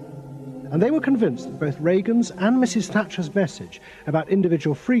Britain, and they were convinced that both Reagan's and Mrs. Thatcher's message about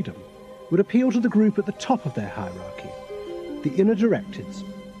individual freedom would appeal to the group at the top of their hierarchy, the inner directeds,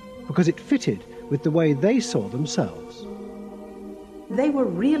 because it fitted with the way they saw themselves. They were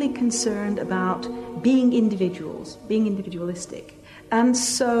really concerned about being individuals, being individualistic. And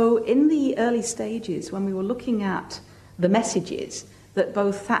so in the early stages, when we were looking at the messages that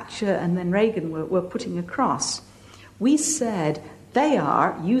both Thatcher and then Reagan were putting across, we said they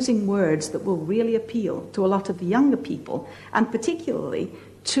are using words that will really appeal to a lot of the younger people, and particularly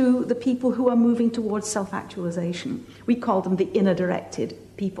to the people who are moving towards self-actualization. We call them the inner-directed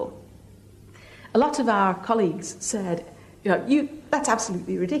people. A lot of our colleagues said, that's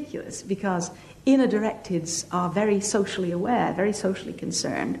absolutely ridiculous, because inner-directeds are very socially aware, very socially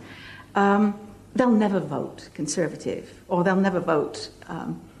concerned. They'll never vote Conservative, or they'll never vote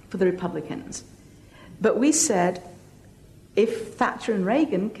for the Republicans. But we said, if Thatcher and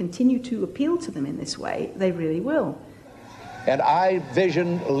Reagan continue to appeal to them in this way, they really will. And I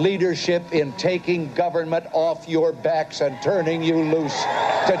vision leadership in taking government off your backs and turning you loose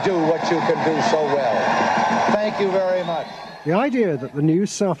to do what you can do so well. Thank you very much. The idea that the new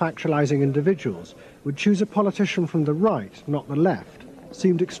self-actualizing individuals would choose a politician from the right, not the left,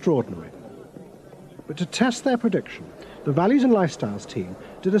 seemed extraordinary. But to test their prediction, the Values and Lifestyles team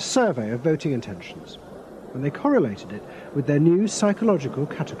did a survey of voting intentions, and they correlated it with their new psychological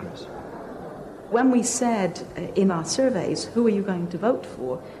categories. When we said in our surveys, who are you going to vote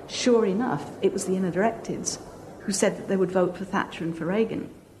for, sure enough, it was the inner-directeds who said that they would vote for Thatcher and for Reagan.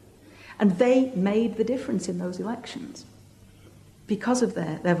 And they made the difference in those elections because of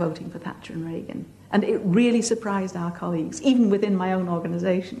their voting for Thatcher and Reagan. And it really surprised our colleagues, even within my own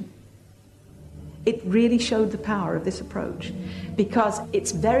organisation. It really showed the power of this approach, because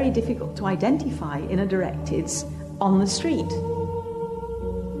it's very difficult to identify inner-directeds on the street.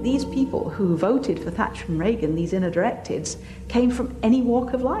 These people who voted for Thatcher and Reagan, these inner-directeds, came from any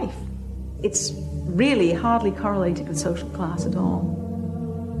walk of life. It's really hardly correlated with social class at all.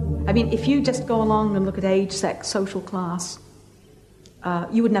 I mean, if you just go along and look at age, sex, social class,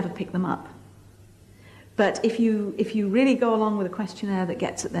 you would never pick them up. But if you really go along with a questionnaire that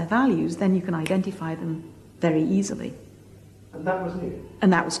gets at their values, then you can identify them very easily. And that was new?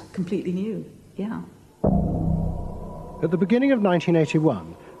 And that was completely new, yeah. At the beginning of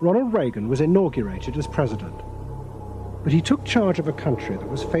 1981, Ronald Reagan was inaugurated as president. But he took charge of a country that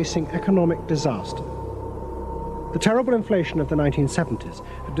was facing economic disaster. The terrible inflation of the 1970s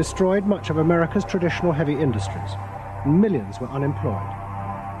had destroyed much of America's traditional heavy industries, and millions were unemployed.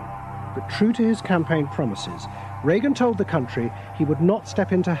 But true to his campaign promises, Reagan told the country he would not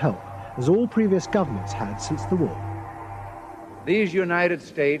step in to help, as all previous governments had since the war. These United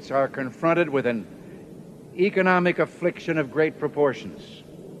States are confronted with an economic affliction of great proportions.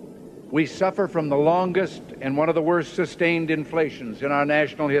 We suffer from the longest and one of the worst sustained inflations in our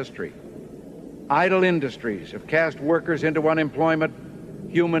national history. Idle industries have cast workers into unemployment,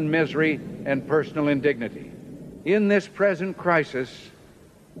 human misery, and personal indignity. In this present crisis,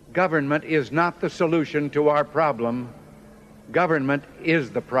 government is not the solution to our problem. Government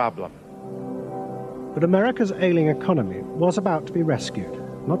is the problem. But America's ailing economy was about to be rescued,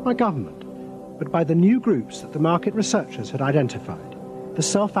 not by government, but by the new groups that the market researchers had identified, the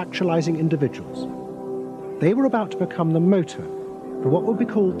self-actualizing individuals. They were about to become the motor for what would be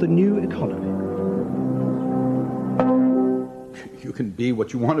called the new economy. You can be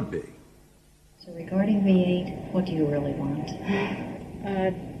what you want to be. So regarding V8, what do you really want?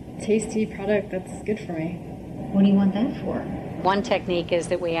 A tasty product that's good for me. What do you want that for? One technique is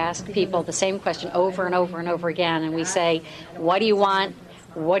that we ask people the same question over and over and over again, and we say, what do you want?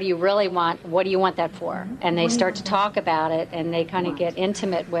 What do you really want? What do you want that for? And they start to talk about it, and they kind of get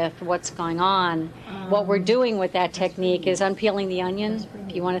intimate with what's going on. What we're doing with that technique is unpeeling the onion.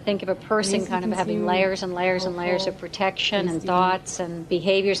 If you want to think of a person kind of having layers and layers and layers of protection and thoughts and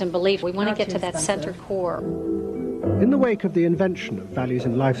behaviors and beliefs, we want to get to that center core. In the wake of the invention of values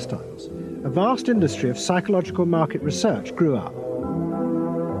and lifestyles, a vast industry of psychological market research grew up.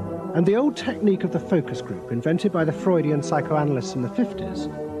 And the old technique of the focus group, invented by the Freudian psychoanalysts in the 50s,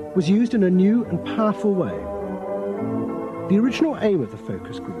 was used in a new and powerful way. The original aim of the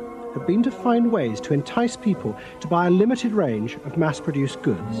focus group had been to find ways to entice people to buy a limited range of mass-produced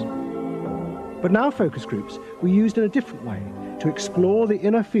goods. But now focus groups were used in a different way to explore the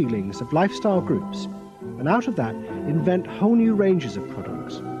inner feelings of lifestyle groups, and out of that invent whole new ranges of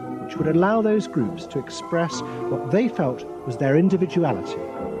products, which would allow those groups to express what they felt was their individuality.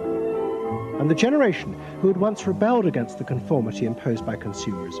 And the generation who had once rebelled against the conformity imposed by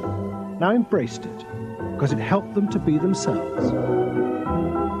consumerism now embraced it because it helped them to be themselves.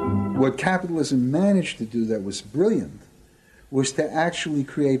 What capitalism managed to do that was brilliant was to actually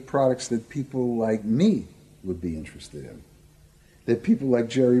create products that people like me would be interested in, that people like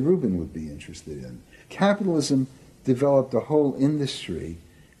Jerry Rubin would be interested in. Capitalism developed a whole industry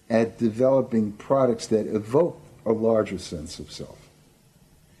at developing products that evoked a larger sense of self.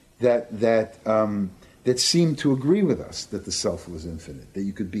 That seemed to agree with us that the self was infinite, that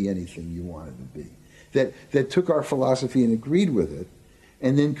you could be anything you wanted to be, that took our philosophy and agreed with it,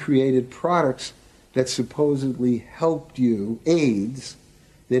 and then created products that supposedly helped you, aids,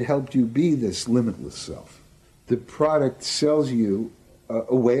 that helped you be this limitless self. The product sells you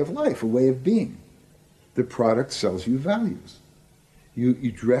a way of life, a way of being. The product sells you values.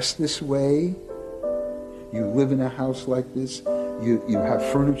 You dress this way, you live in a house like this, you have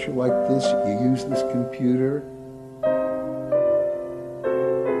furniture like this, you use this computer.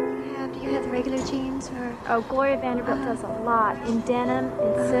 Do you have the regular jeans? Or? Oh, Gloria Vanderbilt does a lot in denim,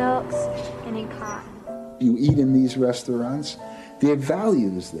 in silks, and in cotton. You eat in these restaurants, there are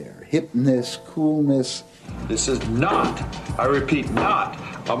values there, hipness, coolness. This is not, I repeat, not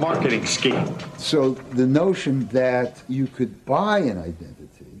a marketing scheme. So the notion that you could buy an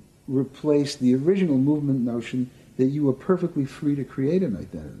identity replaced the original movement notion that you were perfectly free to create an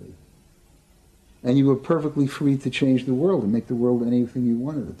identity. And you were perfectly free to change the world and make the world anything you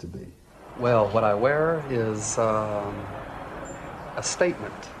wanted it to be. Well, what I wear is a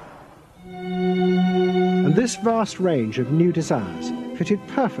statement. And this vast range of new desires fitted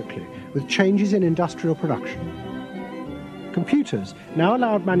perfectly with changes in industrial production. Computers now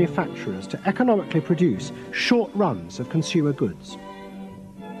allowed manufacturers to economically produce short runs of consumer goods.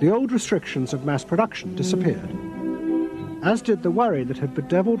 The old restrictions of mass production disappeared, as did the worry that had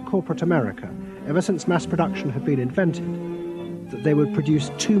bedeviled corporate America ever since mass production had been invented, that they would produce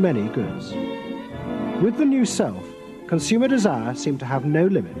too many goods. With the new self, consumer desire seemed to have no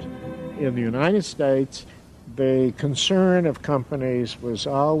limit. In the United States, the concern of companies was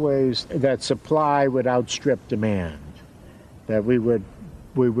always that supply would outstrip demand, that we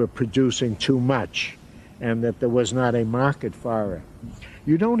were producing too much, and that there was not a market for it.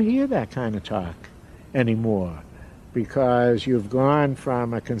 You don't hear that kind of talk anymore, because you've gone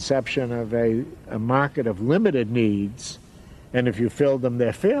from a conception of a market of limited needs, and if you fill them,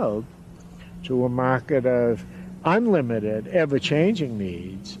 they're filled, to a market of unlimited, ever-changing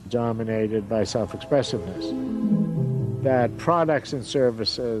needs dominated by self-expressiveness, that products and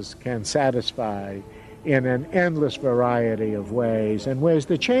services can satisfy in an endless variety of ways, and ways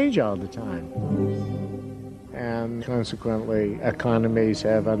that change all the time. And consequently, economies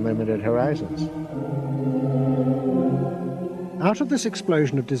have unlimited horizons. Out of this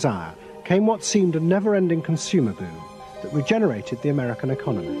explosion of desire came what seemed a never-ending consumer boom that regenerated the American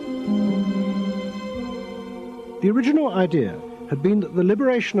economy. The original idea had been that the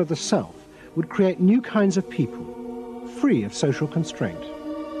liberation of the self would create new kinds of people, free of social constraint.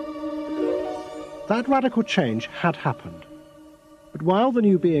 That radical change had happened. But while the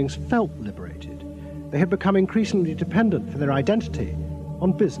new beings felt liberated, they had become increasingly dependent for their identity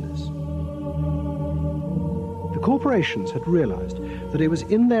on business. The corporations had realized that it was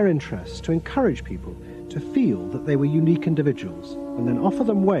in their interests to encourage people to feel that they were unique individuals and then offer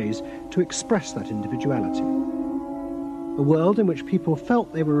them ways to express that individuality. A world in which people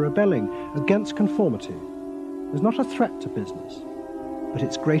felt they were rebelling against conformity was not a threat to business, but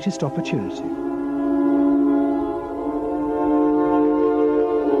its greatest opportunity.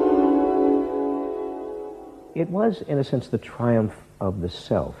 It was, in a sense, the triumph of the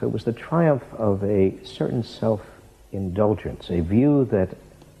self. It was the triumph of a certain self-indulgence, a view that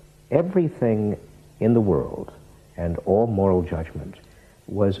everything in the world and all moral judgment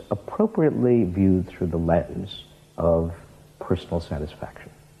was appropriately viewed through the lens of personal satisfaction.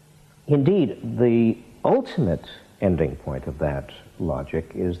 Indeed, the ultimate ending point of that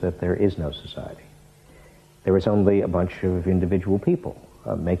logic is that there is no society. There is only a bunch of individual people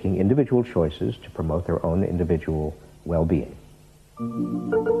making individual choices to promote their own individual well-being.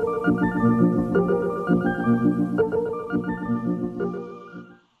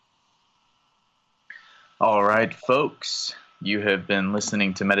 All right, folks, you have been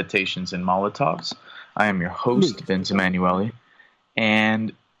listening to Meditations in Molotovs. I am your host, Vince Emanuele,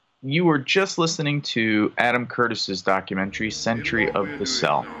 and you were just listening to Adam Curtis's documentary, Century of the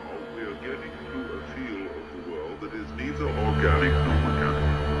Cell. We are getting to a feel of the world that is neither organic nor mechanical.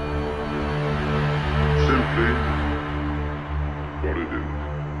 Simply